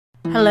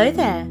Hello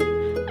there,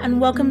 and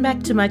welcome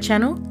back to my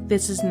channel.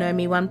 This is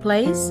Nomi-Wan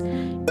Plays.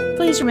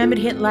 Please remember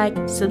to hit like,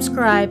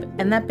 subscribe,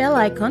 and that bell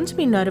icon to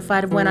be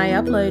notified of when I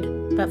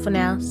upload. But for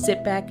now,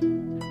 sit back,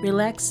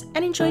 relax,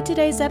 and enjoy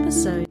today's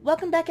episode.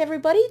 Welcome back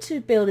everybody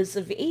to Builders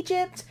of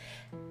Egypt.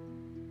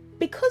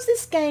 Because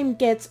this game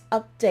gets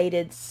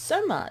updated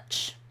so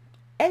much,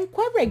 and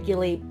quite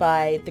regularly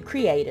by the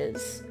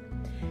creators,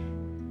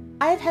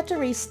 I have had to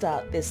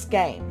restart this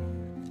game.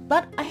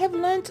 But I have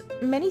learnt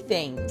many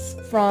things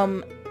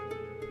from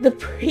the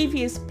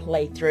previous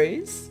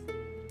playthroughs.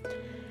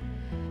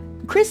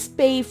 Chris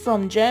B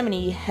from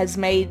Germany has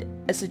made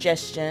a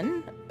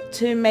suggestion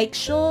to make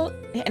sure,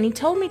 and he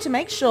told me to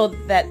make sure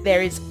that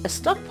there is a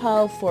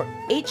stockpile for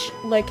each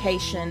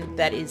location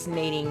that is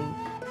needing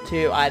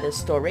to either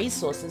store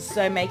resources.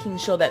 So making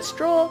sure that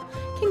straw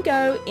can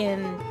go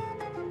in,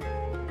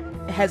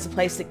 has a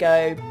place to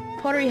go,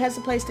 pottery has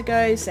a place to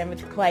go, same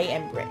with clay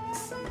and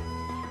bricks.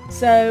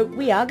 So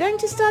we are going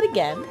to start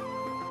again,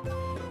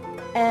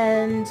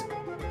 and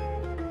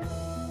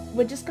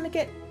we're just going to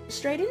get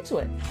straight into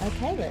it.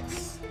 Okay,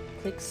 let's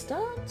click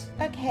start.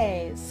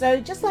 Okay,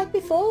 so just like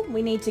before,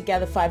 we need to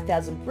gather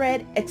 5,000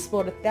 bread,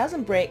 export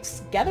 1,000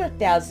 bricks, gather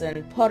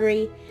 1,000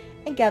 pottery,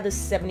 and gather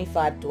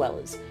 75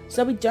 dwellers.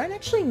 So we don't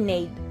actually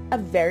need a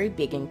very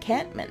big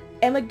encampment.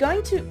 And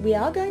we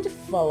are going to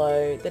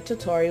follow the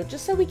tutorial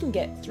just so we can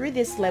get through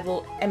this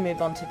level and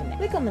move on to the next.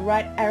 Click on the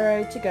right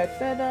arrow to go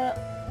further,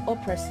 or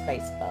press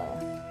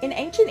spacebar. In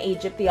ancient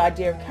Egypt, the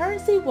idea of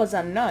currency was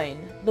unknown.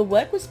 The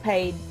work was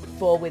paid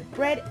for with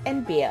bread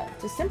and beer.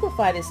 To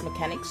simplify this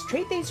mechanics,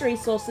 treat these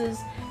resources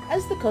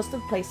as the cost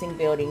of placing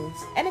buildings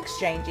and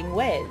exchanging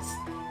wares.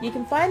 You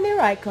can find their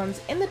icons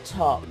in the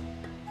top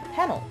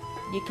panel.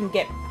 You can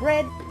get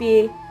bread,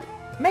 beer,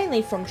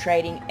 mainly from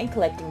trading and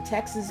collecting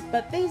taxes,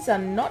 but these are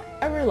not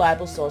a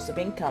reliable source of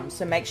income,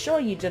 so make sure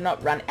you do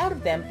not run out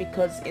of them,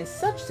 because in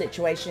such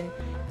situation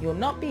you'll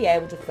not be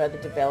able to further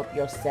develop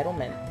your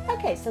settlement.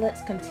 Okay, so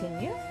let's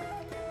continue.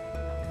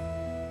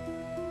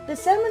 The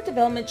settlement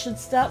development should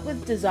start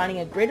with designing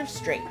a grid of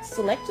streets.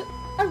 Select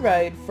a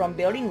road from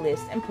building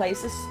list and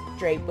place a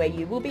street where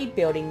you will be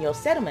building your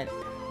settlement.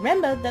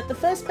 Remember that the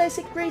first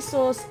basic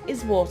resource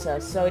is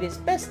water, so it is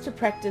best to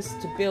practice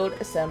to build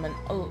a settlement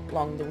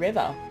along the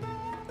river.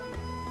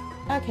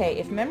 Okay,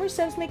 if memory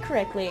serves me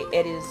correctly,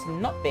 it is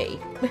not B.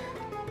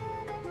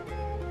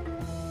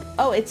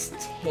 Oh, it's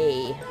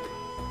T.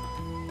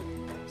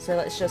 So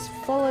let's just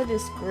follow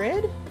this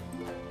grid.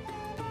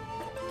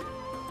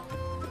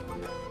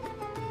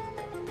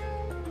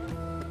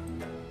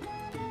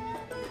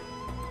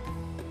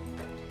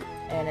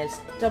 And it's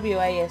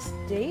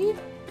WASD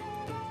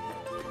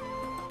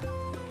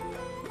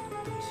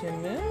to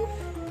move.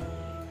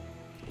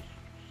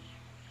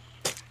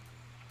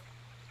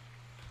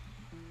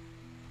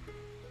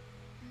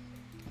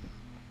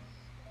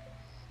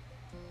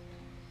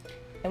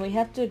 And we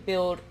have to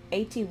build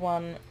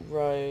 81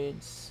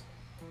 roads.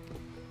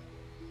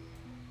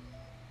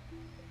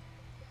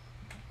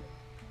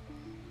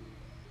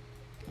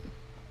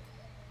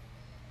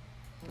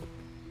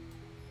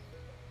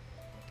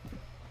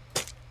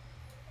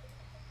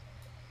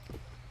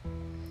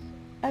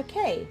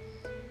 Okay,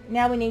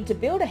 now we need to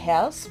build a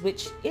house,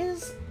 which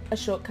is a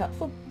shortcut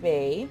for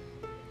B.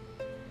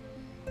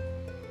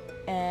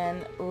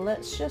 And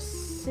let's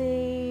just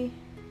see.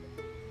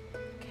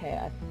 Okay,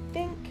 I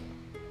think.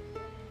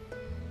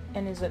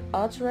 And is it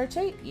R to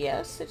rotate?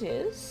 Yes, it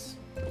is.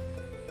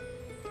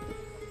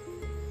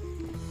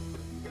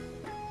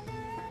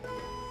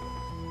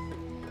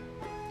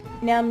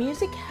 Now,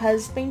 music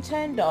has been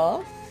turned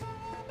off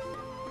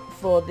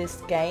for this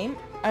game,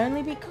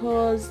 only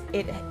because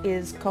it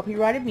is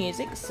copyrighted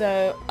music,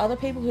 so other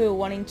people who are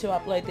wanting to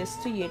upload this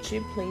to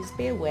YouTube, please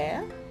be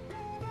aware.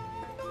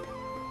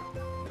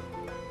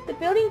 The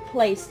building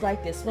placed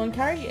like this will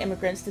encourage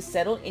immigrants to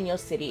settle in your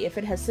city if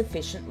it has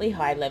sufficiently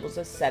high levels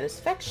of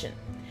satisfaction,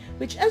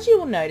 which, as you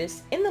will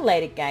notice in the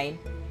later game,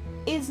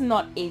 is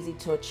not easy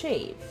to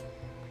achieve.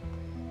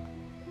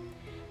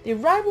 The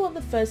arrival of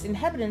the first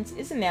inhabitants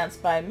is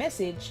announced by a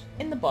message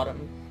in the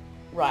bottom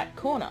right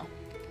corner.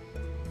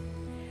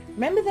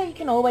 Remember that you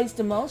can always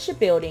demolish a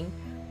building.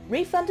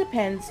 Refund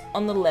depends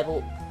on the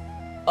level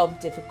of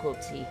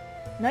difficulty.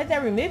 Note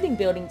that removing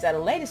buildings at a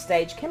later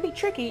stage can be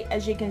tricky,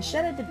 as you can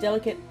shatter the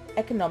delicate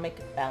economic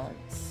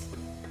balance.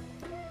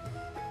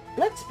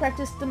 Let's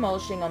practice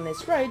demolishing on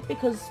this road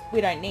because we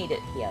don't need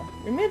it here.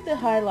 Remove the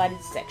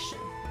highlighted section.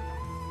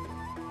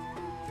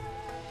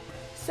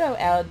 So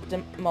our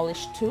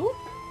demolish tool.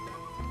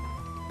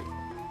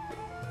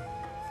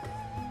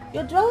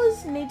 Your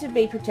dwellers need to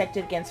be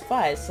protected against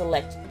fires.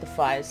 Select the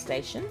fire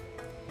station.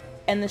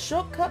 And the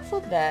shortcut for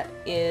that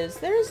is,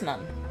 there is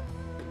none.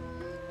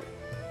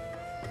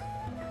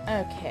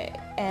 Okay,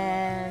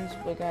 and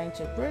we're going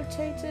to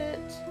rotate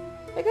it.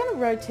 We're going to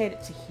rotate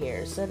it to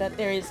here so that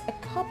there is a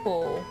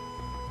couple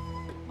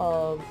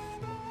of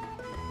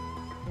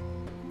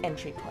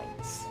entry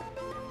points.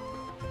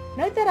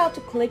 Note that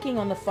after clicking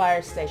on the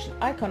fire station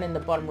icon in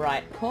the bottom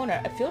right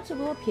corner, a filter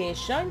will appear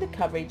showing the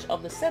coverage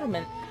of the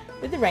settlement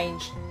with the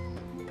range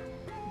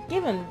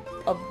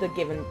the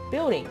given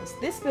buildings.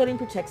 This building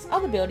protects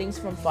other buildings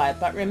from fire,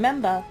 but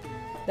remember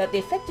that the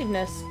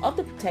effectiveness of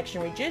the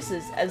protection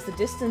reduces as the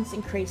distance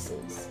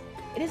increases.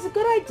 It is a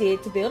good idea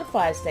to build a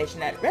fire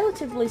station at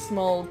relatively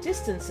small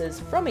distances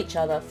from each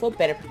other for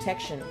better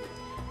protection.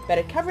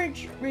 Better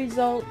coverage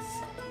results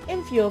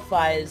in fewer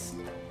fires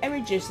and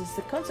reduces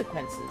the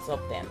consequences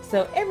of them.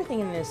 So everything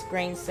in this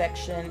green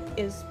section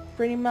is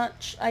pretty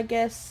much, I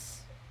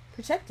guess,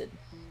 protected.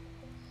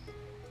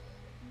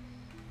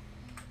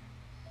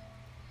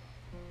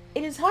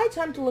 It is high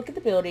time to look at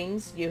the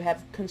buildings you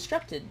have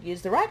constructed.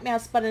 Use the right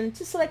mouse button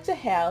to select a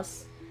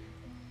house.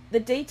 The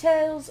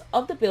details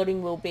of the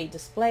building will be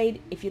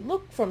displayed. If you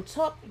look from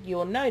top, you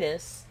will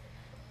notice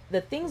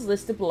the things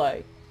listed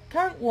below.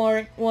 Current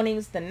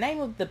warnings, the name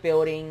of the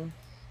building.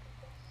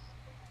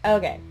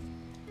 Okay,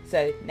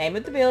 so name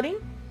of the building.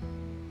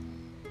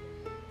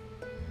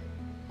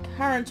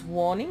 Current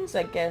warnings,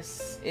 I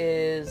guess,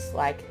 is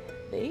like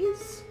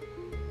these.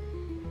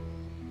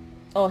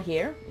 Or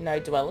here, no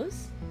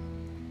dwellers.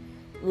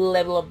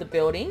 Level of the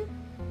building,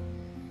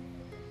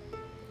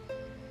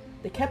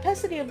 the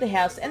capacity of the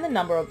house and the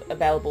number of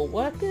available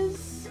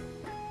workers,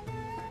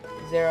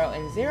 0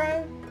 and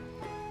 0,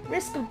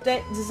 risk of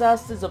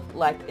disasters of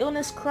like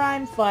illness,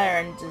 crime, fire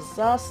and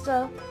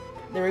disaster,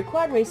 the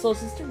required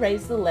resources to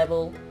raise the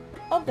level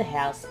of the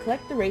house,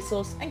 collect the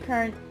resource and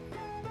current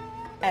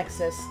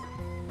access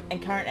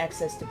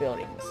to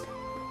buildings.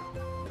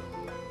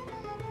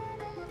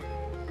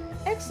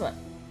 Excellent.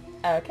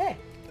 Okay.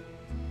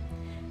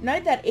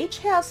 Note that each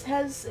house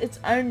has its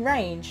own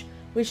range,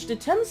 which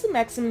determines the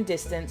maximum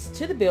distance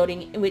to the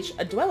building in which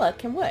a dweller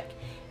can work.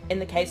 In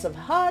the case of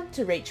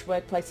hard-to-reach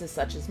workplaces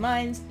such as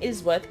mines, it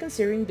is worth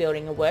considering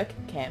building a work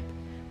camp,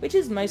 which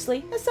is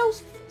mostly a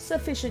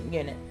self-sufficient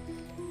unit.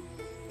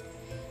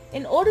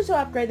 In order to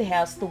upgrade the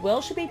house, the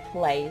well should be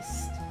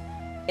placed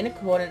in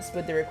accordance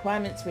with the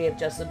requirements we have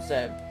just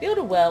observed. Build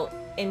a well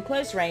in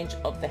close range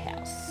of the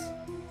house.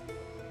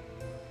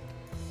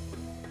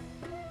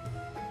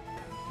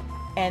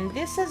 And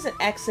this has an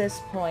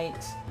access point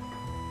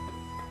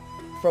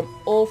from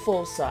all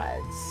 4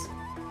 sides.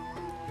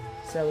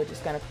 So we're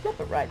just going to plop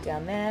it right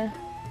down there.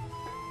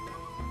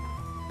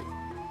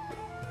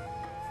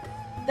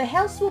 The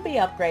house will be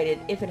upgraded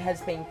if it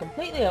has been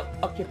completely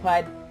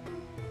occupied,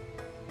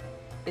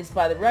 is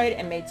by the road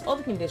and meets all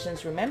the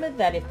conditions. Remember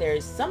that if there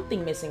is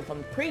something missing from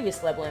the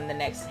previous level in the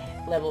next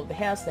level of the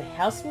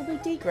house will be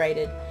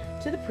degraded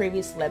to the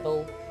previous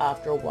level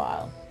after a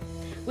while.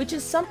 Which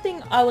is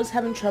something I was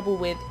having trouble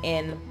with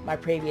in my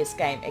previous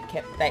game.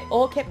 They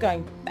all kept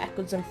going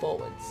backwards and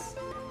forwards.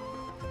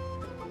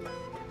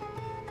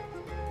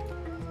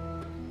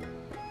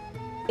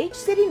 Each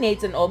city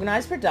needs an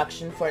organized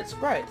production for its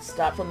growth.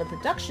 Start from the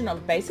production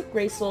of basic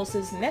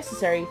resources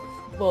necessary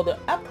for the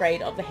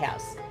upgrade of the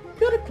house.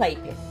 Build a clay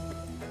pit.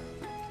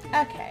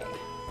 Okay.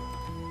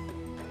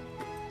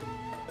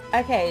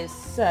 Okay,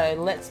 so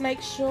let's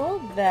make sure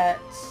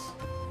that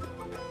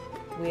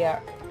we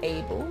are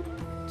able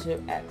to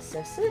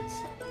access it.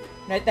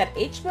 Note that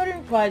each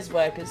building requires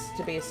workers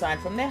to be assigned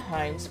from their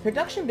homes.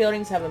 Production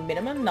buildings have a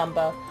minimum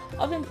number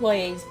of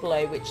employees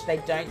below which they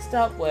don't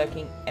start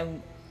working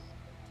and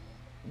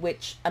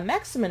which a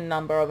maximum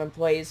number of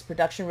employees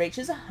production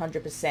reaches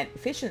 100%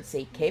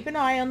 efficiency. Keep an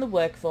eye on the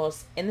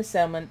workforce in the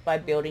settlement by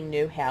building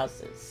new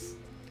houses.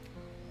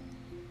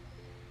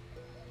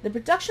 The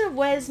production of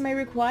wares may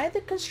require the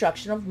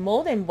construction of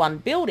more than one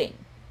building.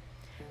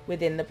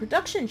 Within the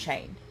production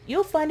chain,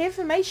 you'll find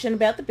information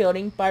about the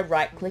building by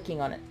right-clicking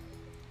on it.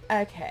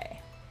 Okay.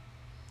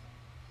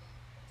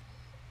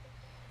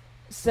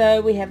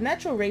 So we have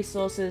natural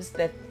resources,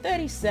 they're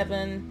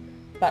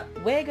 37, but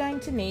we're going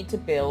to need to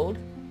build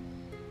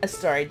a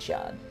storage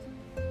yard.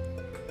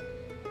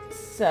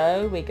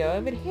 So we go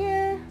over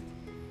here,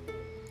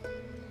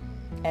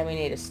 and we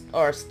need a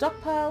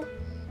stockpile.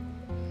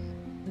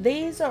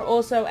 These are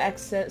also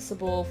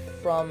accessible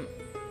from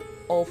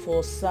all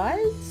 4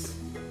 sides.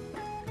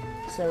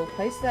 So we'll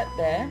place that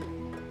there.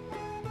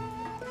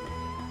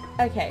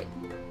 Okay.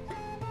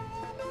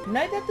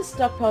 Note that the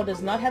stockpile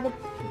does not have a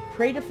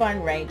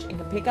predefined range and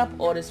can pick up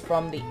orders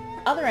from the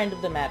other end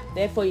of the map.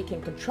 Therefore, you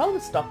can control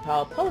the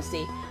stockpile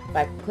policy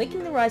by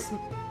clicking the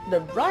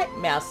right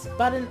mouse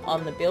button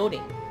on the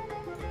building.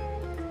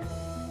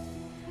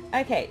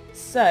 Okay,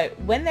 so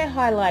when they're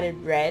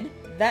highlighted red,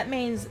 that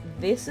means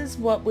this is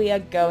what we are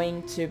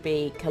going to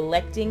be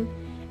collecting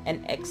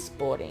and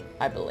exporting,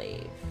 I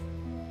believe.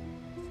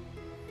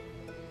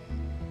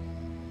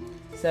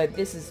 So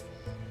this is...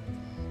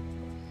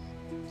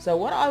 So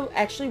what I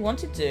actually want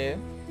to do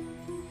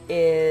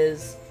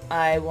is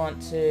I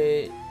want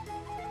to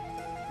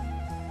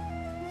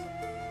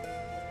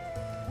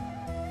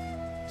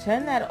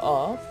turn that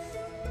off,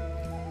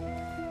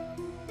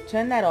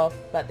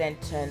 but then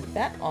turn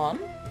that on,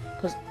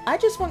 because I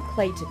just want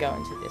clay to go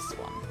into this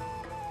one.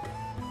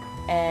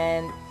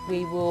 And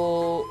we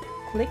will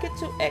click it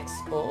to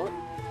export.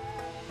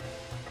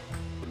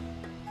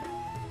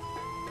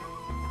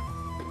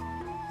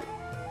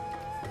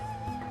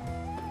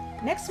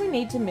 Next we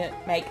need to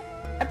make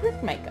a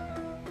brick maker.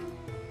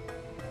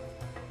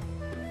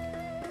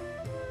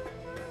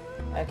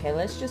 Okay,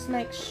 let's just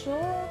make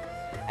sure.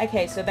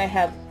 Okay, so they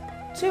have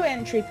 2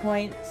 entry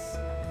points,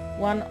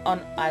 1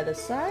 on either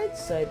side,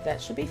 so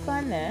that should be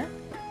fine there.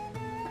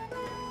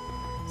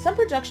 Some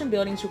production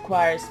buildings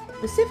require a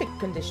specific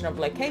condition of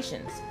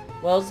locations.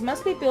 Wells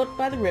must be built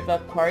by the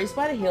river, quarries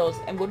by the hills,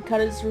 and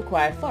woodcutters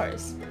require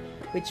forests,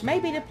 which may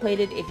be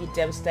depleted if you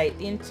devastate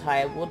the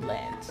entire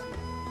woodland.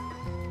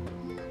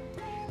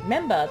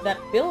 Remember that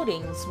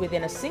buildings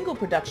within a single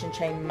production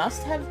chain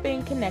must have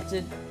been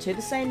connected to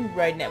the same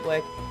road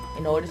network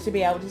in order to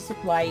be able to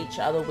supply each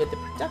other with the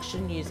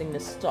production using the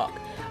stock.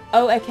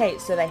 Oh, okay,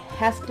 so they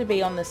have to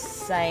be on the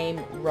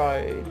same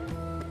road.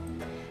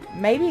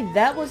 Maybe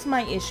that was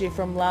my issue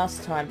from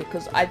last time,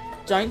 because I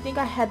don't think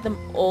I had them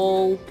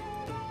all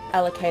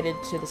allocated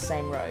to the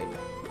same road.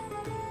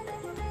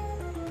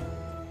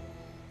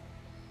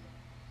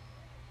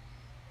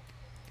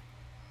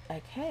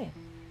 Okay.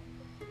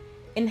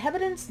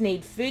 Inhabitants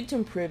need food to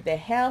improve their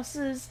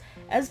houses.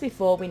 As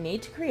before, we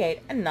need to create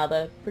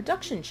another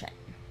production chain.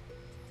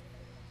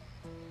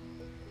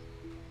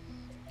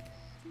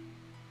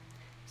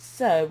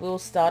 So we'll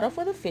start off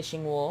with a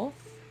fishing wharf,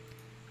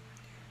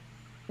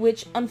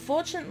 which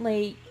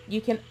unfortunately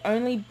you can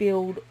only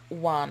build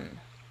 1.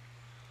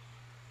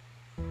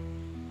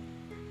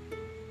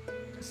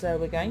 So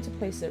we're going to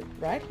place it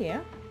right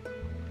here.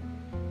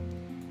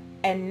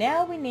 And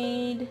now we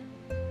need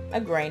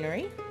a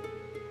granary.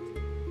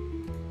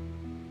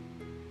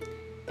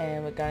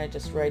 And we're going to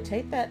just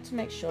rotate that to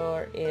make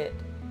sure it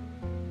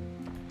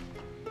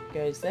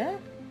goes there.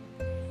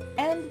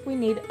 And we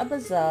need a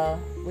bazaar,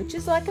 which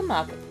is like a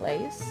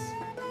marketplace.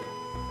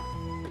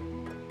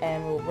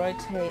 And we'll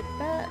rotate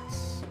that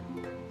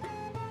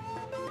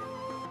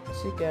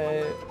to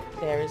go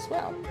there as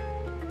well.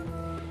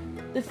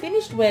 The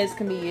finished wares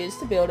can be used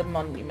to build a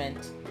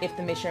monument if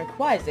the mission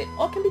requires it,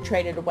 or can be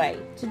traded away.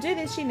 To do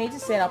this, you need to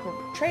set up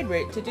a trade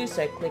route. To do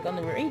so, click on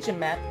the region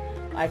map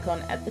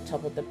icon at the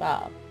top of the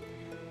bar.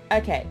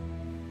 Okay,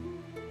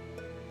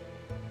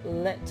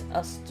 let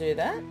us do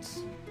that.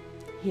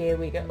 Here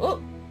we go.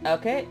 Oh,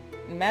 okay,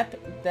 map,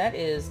 that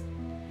is...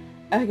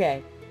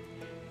 Okay,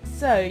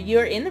 so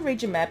you're in the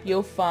region map.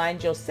 You'll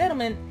find your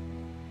settlement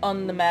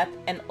on the map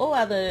and all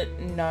other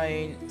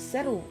known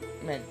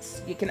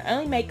settlements. You can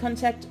only make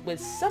contact with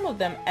some of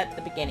them at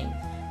the beginning,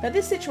 but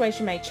this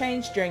situation may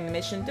change during the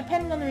mission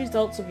depending on the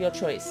results of your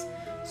choice.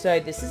 So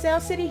this is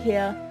our city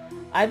here.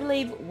 I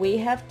believe we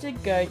have to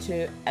go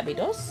to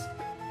Abydos.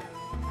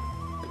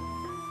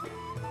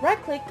 Right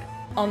click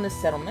on the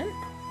settlement.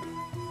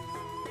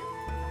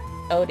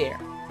 Oh dear.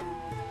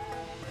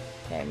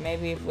 Okay,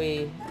 maybe if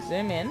we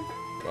zoom in.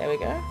 There we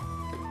go.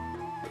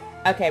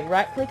 Okay,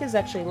 right click is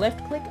actually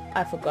left click.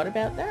 I forgot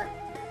about that.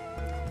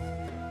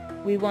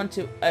 We want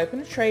to open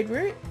a trade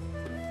route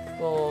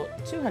for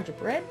 200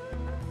 bread.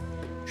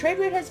 Trade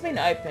route has been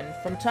opened.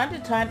 From time to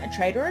time, a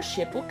trader or a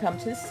ship will come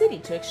to the city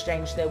to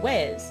exchange their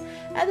wares.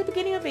 At the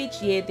beginning of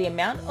each year, the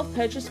amount of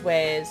purchased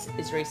wares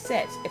is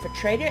reset. If a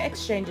trader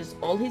exchanges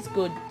all his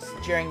goods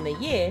during the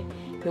year,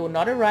 he will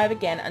not arrive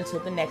again until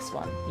the next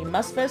one. You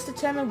must first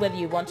determine whether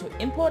you want to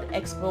import,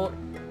 export,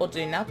 or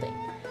do nothing.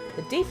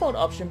 The default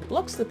option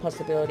blocks the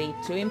possibility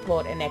to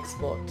import and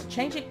export. To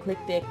change it, click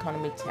the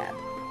economy tab.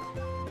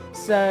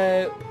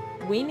 So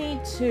we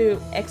need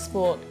to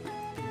export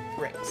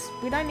bricks.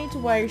 We don't need to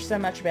worry so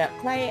much about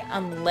clay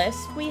unless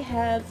we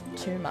have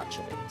too much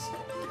of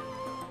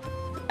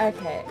it.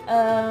 Okay,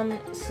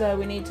 so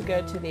we need to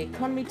go to the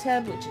economy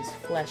tab, which is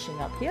flashing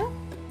up here.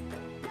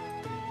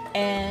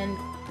 And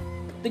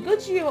the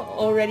goods you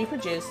already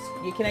produced,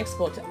 you can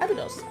export to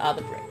Abydos, are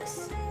the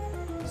bricks.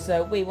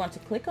 So we want to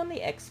click on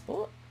the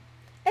export.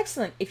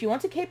 Excellent. If you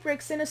want to keep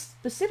bricks in a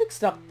specific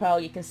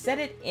stockpile, you can set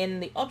it in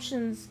the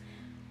options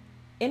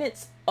in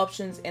its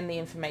options in the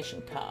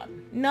information card.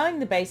 Knowing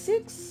the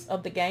basics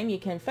of the game, you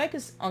can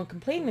focus on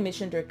completing the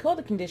mission. To recall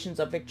the conditions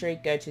of victory,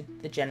 go to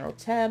the general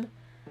tab.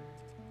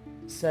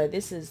 So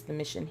this is the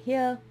mission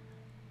here.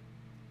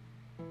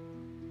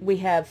 We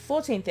have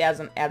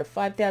 14,000 out of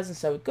 5,000,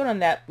 so we're good on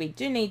that. We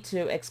do need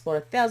to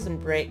export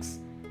 1,000 bricks,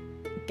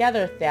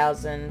 gather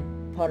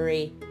 1,000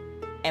 pottery,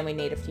 and we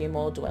need a few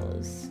more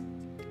dwellers.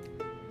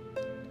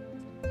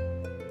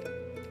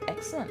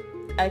 Excellent.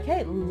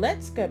 Okay,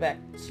 let's go back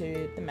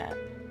to the map.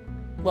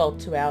 Well,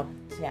 to our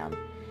town.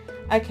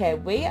 Okay,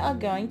 we are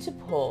going to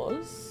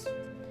pause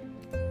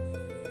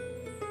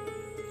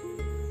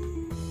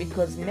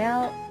because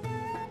now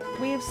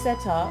we have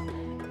set up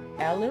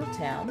our little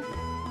town.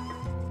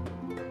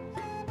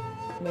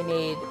 We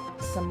need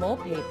some more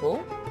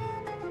people,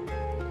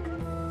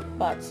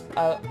 but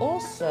I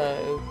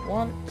also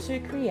want to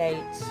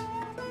create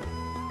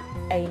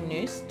a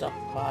new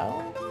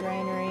stockpile,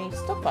 granary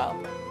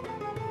stockpile.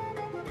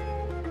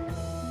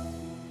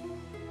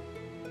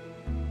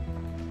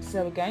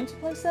 So we're going to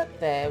place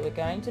that there. We're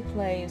going to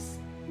place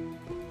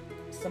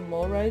some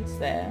more roads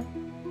there,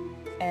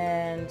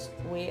 and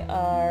we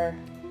are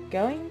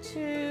going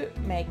to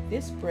make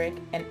this brick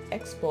an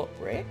export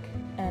brick,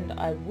 and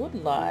I would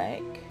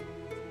like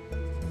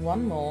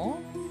one more.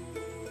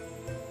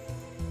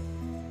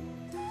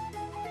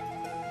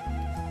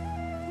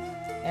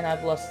 And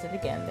I've lost it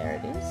again. There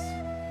it is.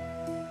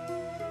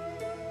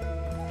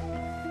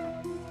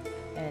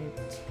 And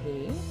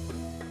T.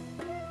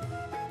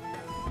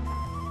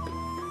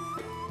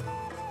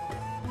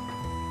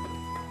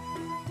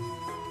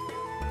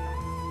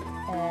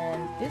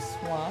 And this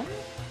one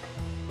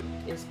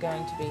is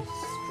going to be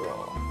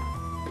straw.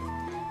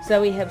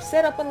 So we have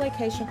set up a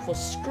location for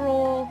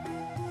straw,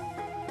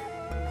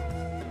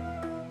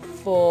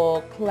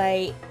 for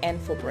clay, and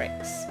for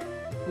bricks.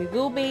 We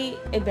will be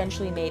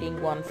eventually needing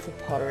one for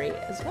pottery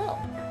as well.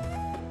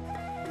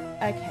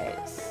 Okay,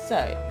 so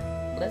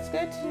let's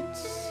go to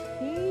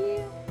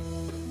T.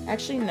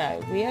 Actually, no,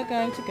 we are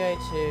going to go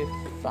to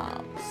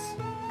farms.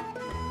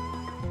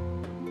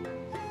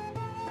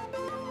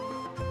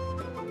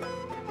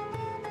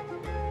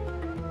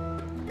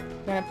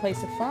 I'm going to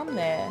place a farm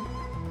there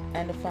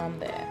and a farm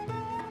there.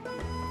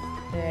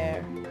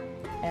 There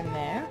and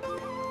there.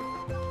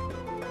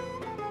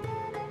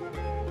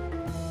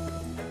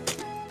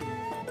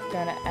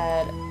 Going to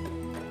add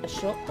a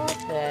short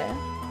path there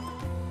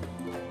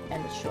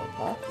and a short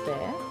path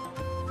there.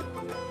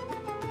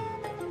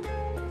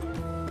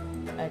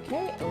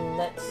 Okay,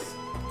 let's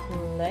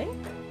play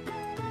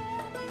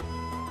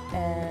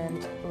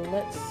and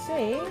let's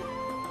see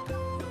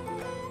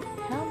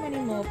how many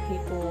more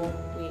people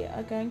we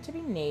are going to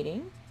be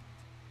needing.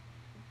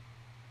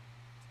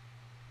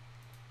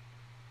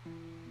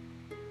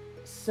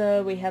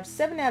 So we have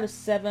 7 out of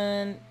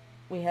 7.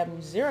 We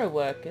have 0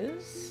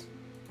 workers.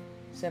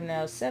 7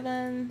 out of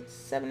 7,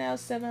 7 out of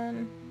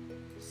 7,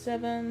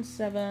 7,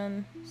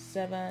 7,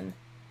 7,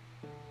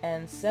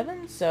 and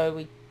 7. So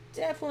we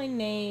definitely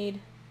need...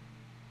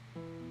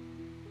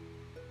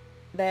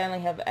 They only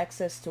have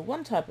access to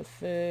one type of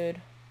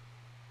food.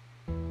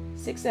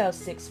 6 out of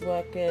 6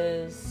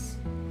 workers.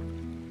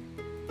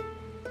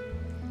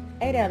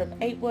 8 out of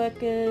 8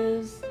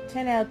 workers.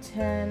 10 out of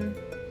 10.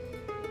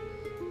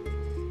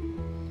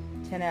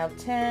 10 out of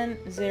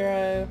 10.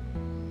 0.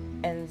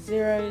 And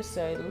 0,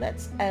 so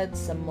let's add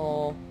some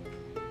more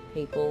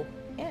people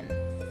in.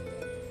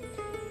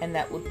 And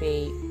that would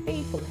be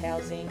B for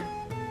housing.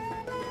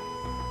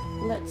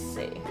 Let's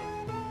see.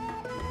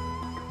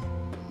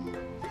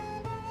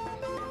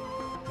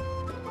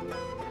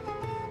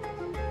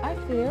 I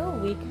feel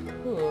we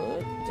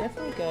could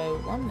definitely go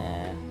 1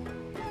 there,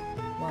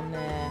 1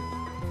 there,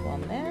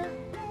 1 there.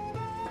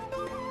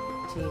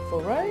 T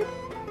for road.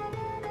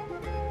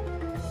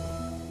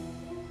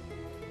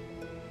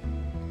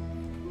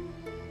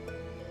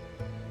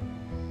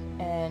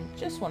 And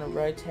just want to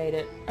rotate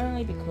it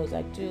only because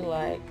I do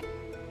like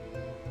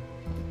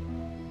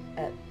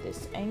at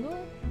this angle,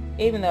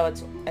 even though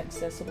it's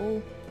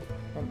accessible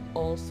from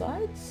all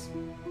sides.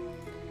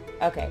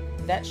 Okay,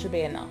 that should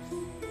be enough.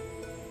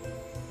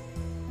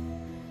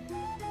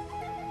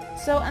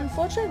 So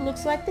unfortunately it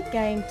looks like the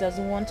game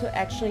doesn't want to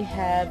actually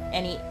have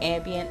any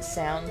ambient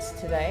sounds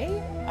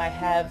today. I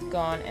have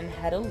gone and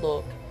had a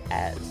look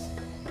at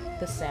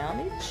the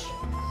soundage,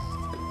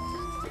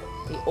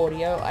 the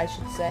audio I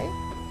should say.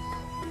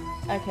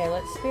 Okay,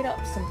 let's speed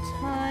up some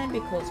time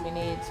because we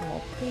need some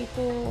more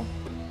people.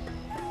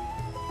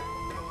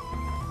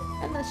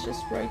 And let's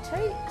just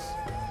rotate.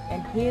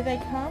 And here they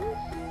come.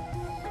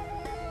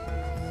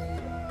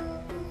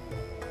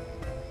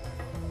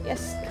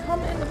 Yes, come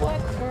and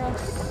work for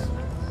us.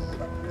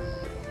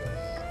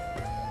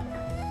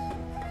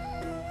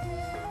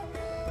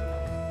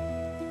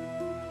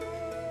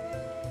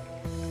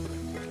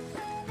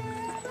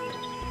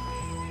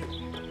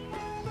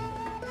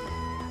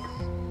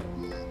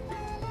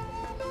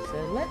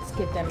 Let's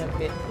give them a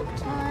bit of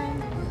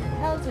time.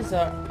 Houses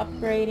are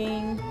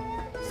upgrading,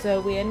 so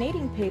we are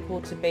needing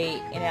people to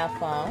be in our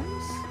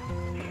farms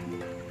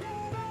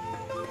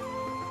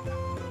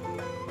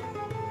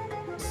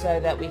so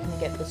that we can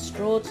get the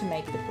straw to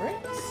make the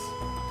bricks.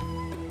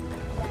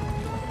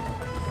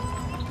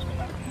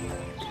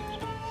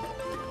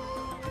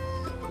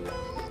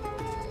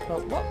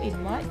 But what we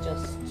might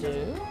just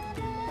do...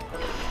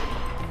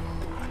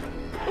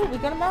 Oh, we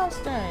got a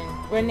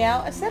milestone! We're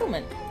now a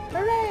settlement!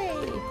 Hooray!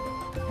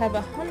 Have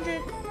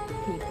 100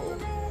 people.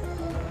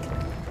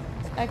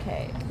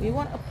 Okay, we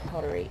want a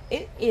pottery.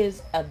 It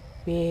is a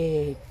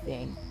big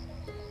thing.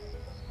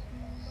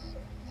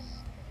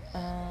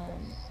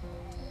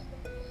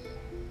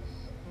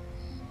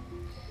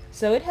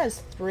 So it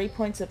has 3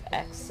 points of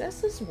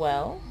access as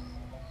well.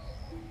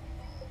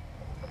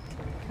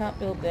 Can't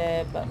build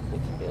there, but we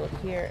can build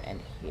here and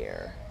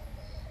here.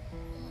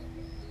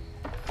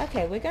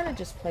 Okay, we're going to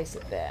just place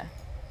it there.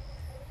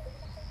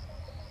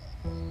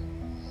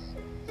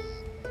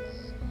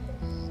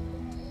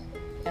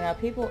 And are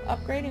people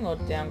upgrading or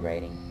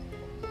downgrading?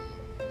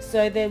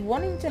 So they're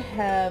wanting to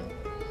have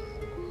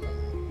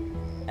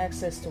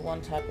access to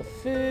one type of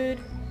food.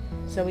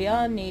 So we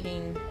are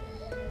needing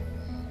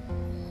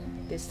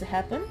this to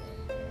happen.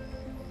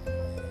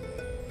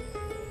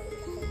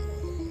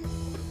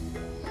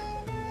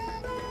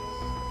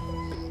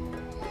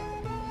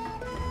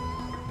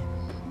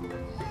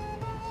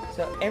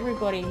 So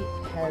everybody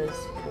has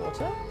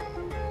water.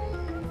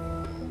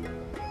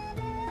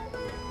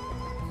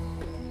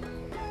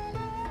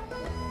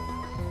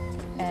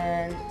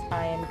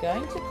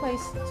 going to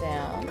place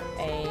down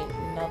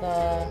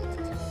another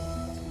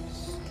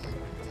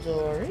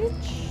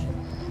storage.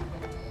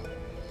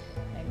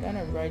 I'm going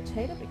to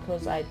rotate it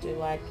because I do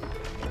like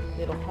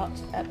little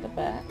huts at the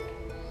back.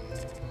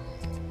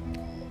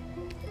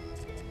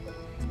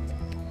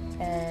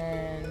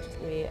 And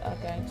we are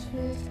going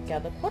to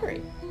gather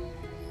pottery.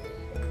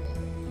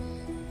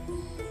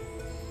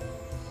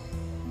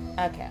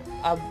 Okay,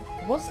 I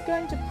was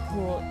going to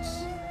put...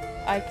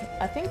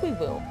 I think we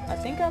will. I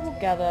think I will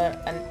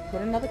gather and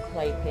put another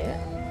clay pit.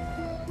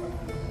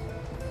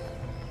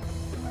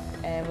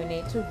 And we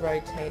need to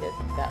rotate it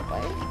that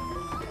way.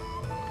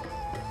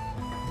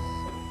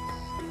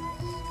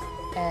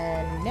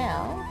 And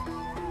now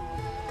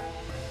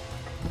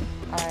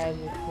I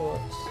will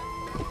put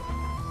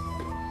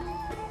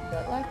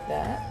that like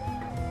that.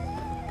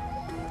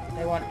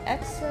 They want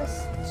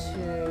access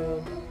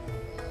to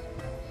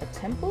a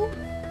temple,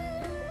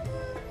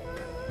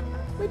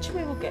 which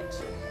we will get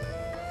to.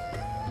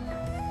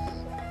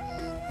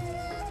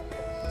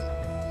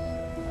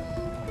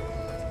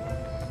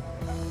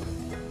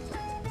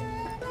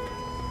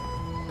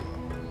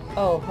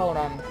 Oh, hold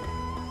on.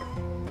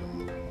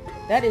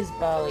 That is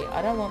barley.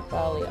 I don't want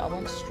barley. I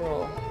want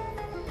straw.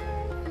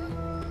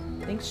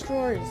 I think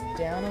straw is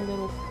down a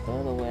little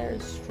further. Where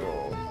is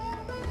straw?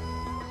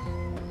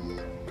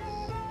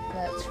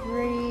 That's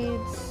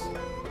reeds,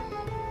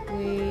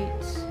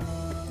 wheat,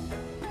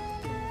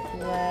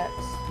 flax,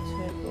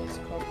 turquoise,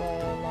 copper,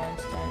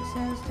 limestone,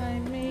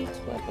 sandstone, meat,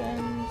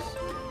 weapons.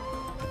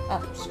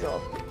 Ah, straw.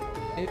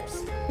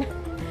 Oops.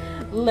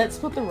 Let's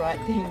put the right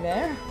thing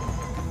there.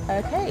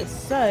 Okay,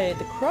 so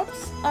the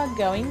crops are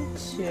going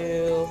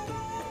to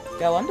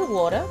go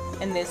underwater,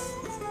 and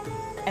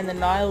the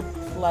Nile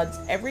floods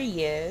every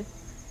year,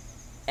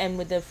 and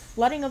with the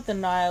flooding of the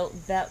Nile,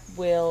 that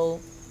will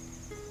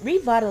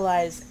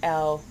revitalize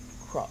our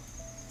crop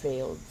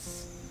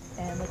fields.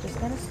 And we're just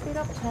going to speed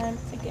up time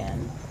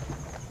again.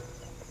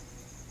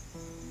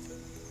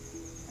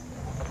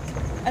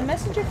 A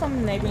messenger from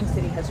the neighboring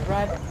city has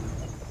arrived.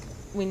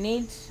 We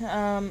need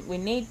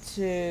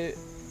to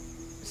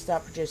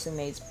start producing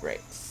these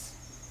bricks.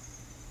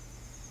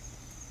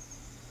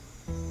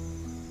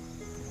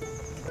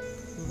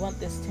 We want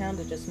this town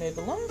to just move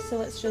along, so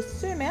let's just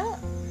zoom out.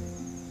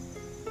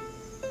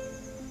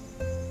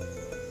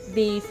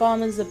 The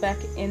farmers are back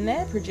in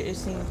there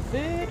producing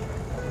food.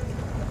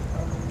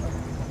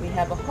 We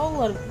have a whole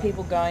lot of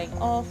people going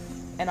off,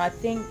 and I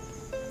think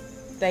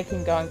they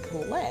can go and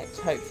collect,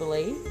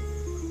 hopefully,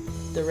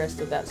 the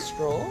rest of that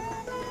straw.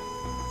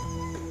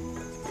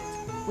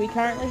 We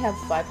currently have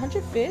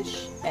 500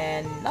 fish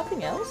and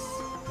nothing else,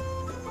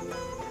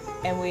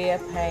 and we are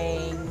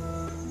paying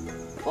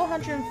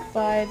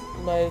 405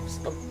 loaves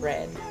of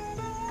bread.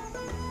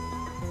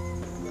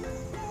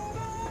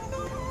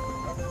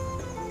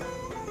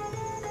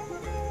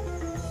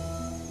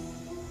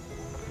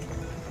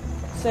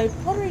 So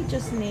pottery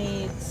just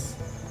needs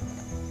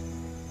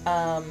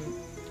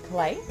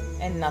clay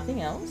and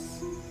nothing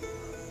else.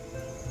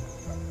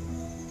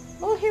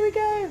 Oh, here we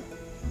go.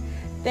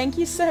 Thank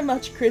you so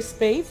much,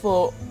 Crispy,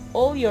 for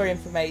all your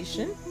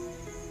information.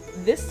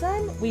 This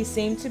time we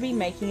seem to be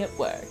making it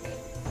work.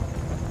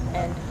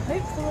 And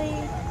hopefully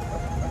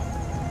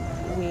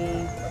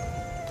we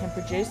can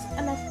produce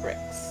enough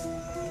bricks.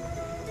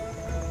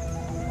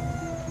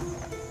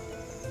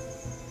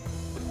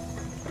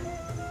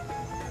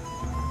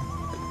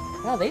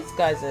 Wow, these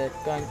guys are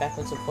going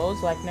backwards and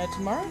forwards like no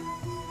tomorrow.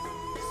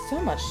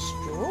 So much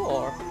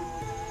straw.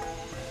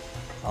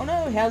 Oh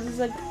no, houses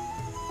are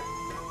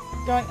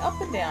going up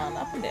and down,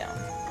 up and down.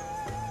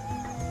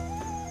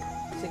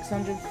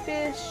 600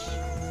 fish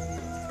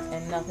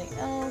and nothing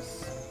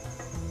else.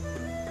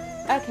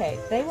 Okay,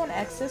 they want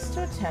access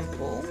to a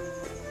temple,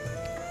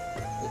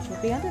 which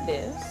will be under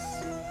this.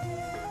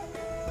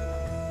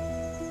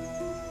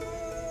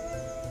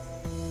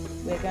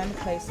 We're going to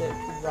place it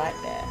right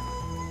there.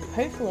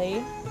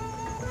 Hopefully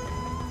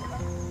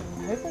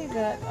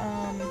that,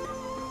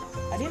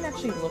 I didn't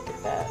actually look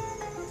at that.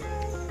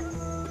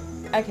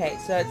 Okay,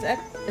 so it's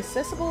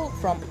accessible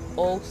from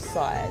all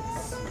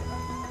sides.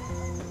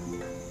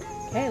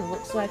 Okay, it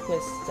looks like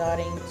we're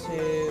starting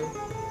to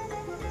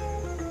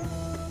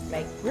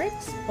make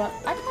bricks, but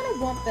I kind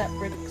of want that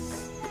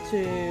bricks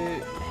to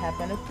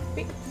happen a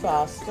bit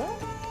faster.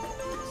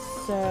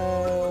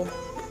 So,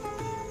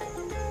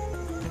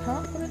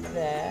 can't put it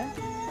there,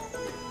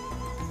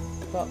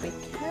 but we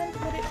can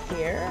put it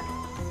here,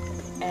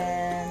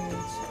 and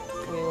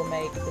we will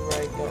make the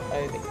road go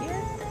over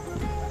here.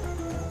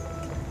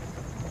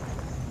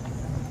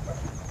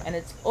 And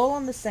it's all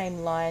on the same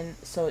line,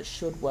 so it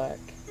should work.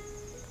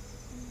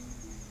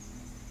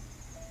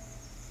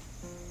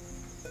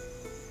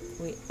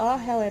 We are,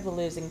 however,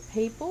 losing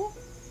people,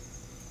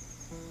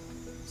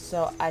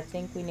 so I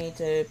think we need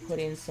to put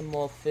in some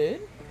more food.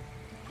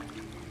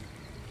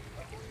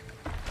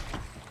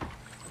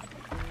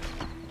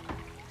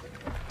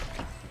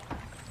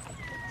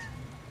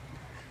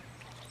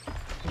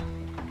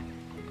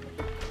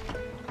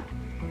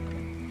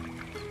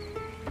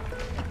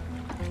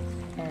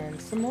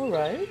 And some more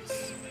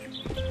roads.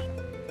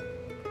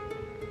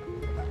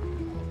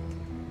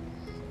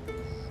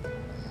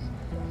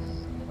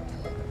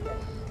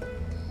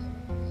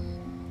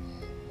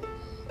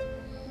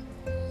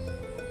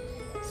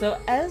 So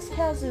as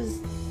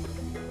houses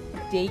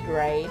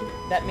degrade,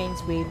 that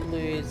means we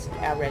lose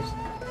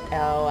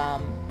our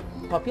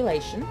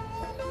population.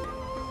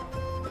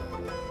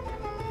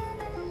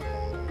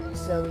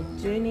 So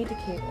we do need to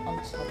keep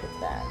on top of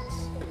that.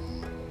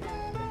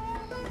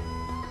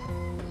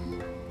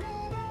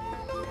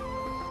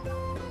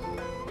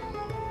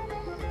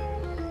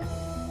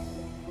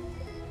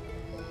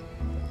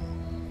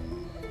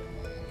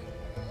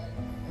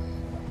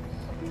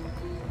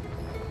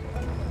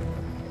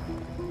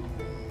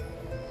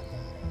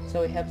 So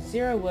we have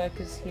 0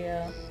 workers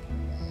here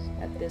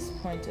at this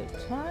point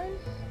of time.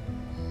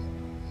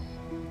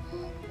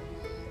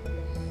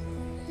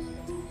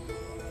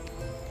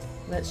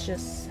 Let's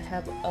just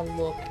have a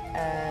look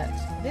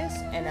at this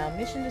and our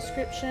mission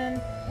description.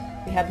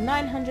 We have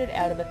 900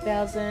 out of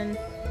 1,000.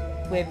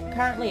 We've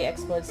currently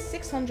explored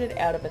 600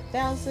 out of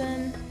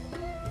 1,000.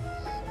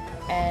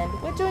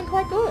 And we're doing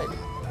quite good.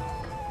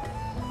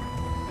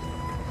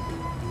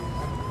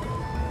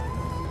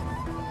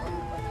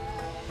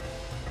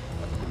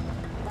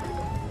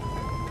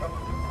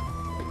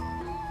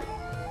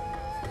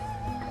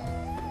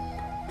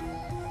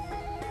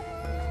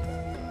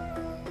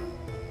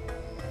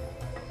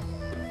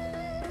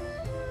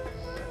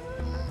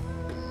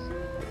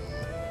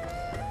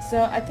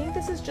 So I think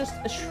this is just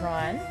a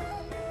shrine.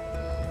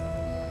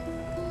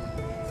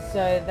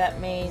 So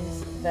that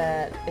means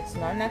that it's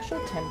not an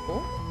actual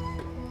temple.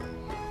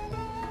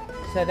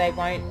 So they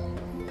won't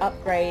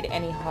upgrade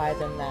any higher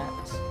than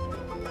that.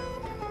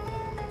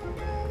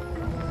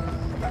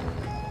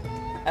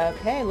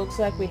 Okay, looks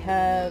like we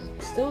have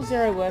still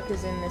 0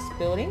 workers in this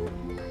building.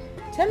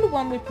 10 to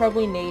 1, we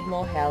probably need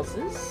more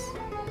houses.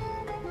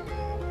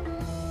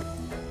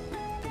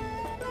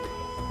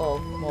 Or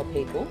more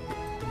people.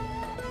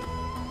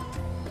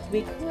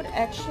 We could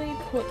actually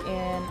put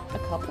in a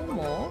couple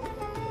more,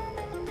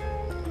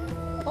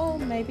 or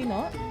maybe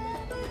not,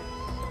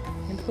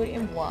 and put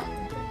in 1.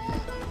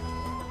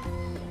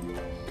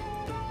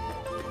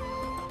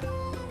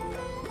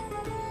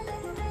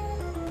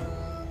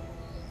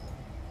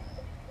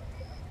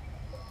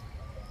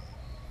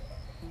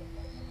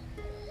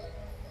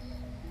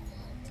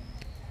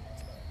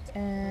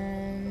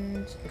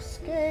 And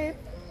escape,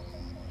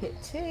 hit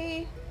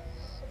T.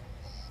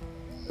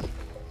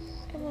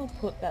 And we'll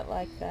put that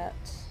like that.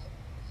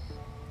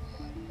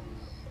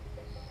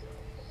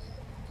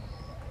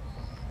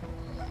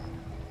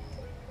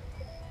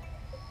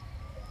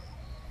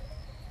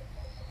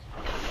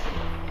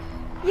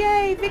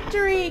 Yay,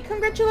 victory!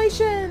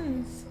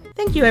 Congratulations!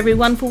 Thank you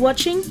everyone for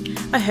watching.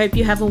 I hope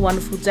you have a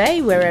wonderful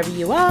day wherever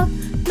you are.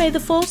 May the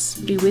Force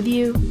be with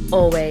you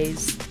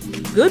always.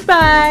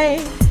 Goodbye!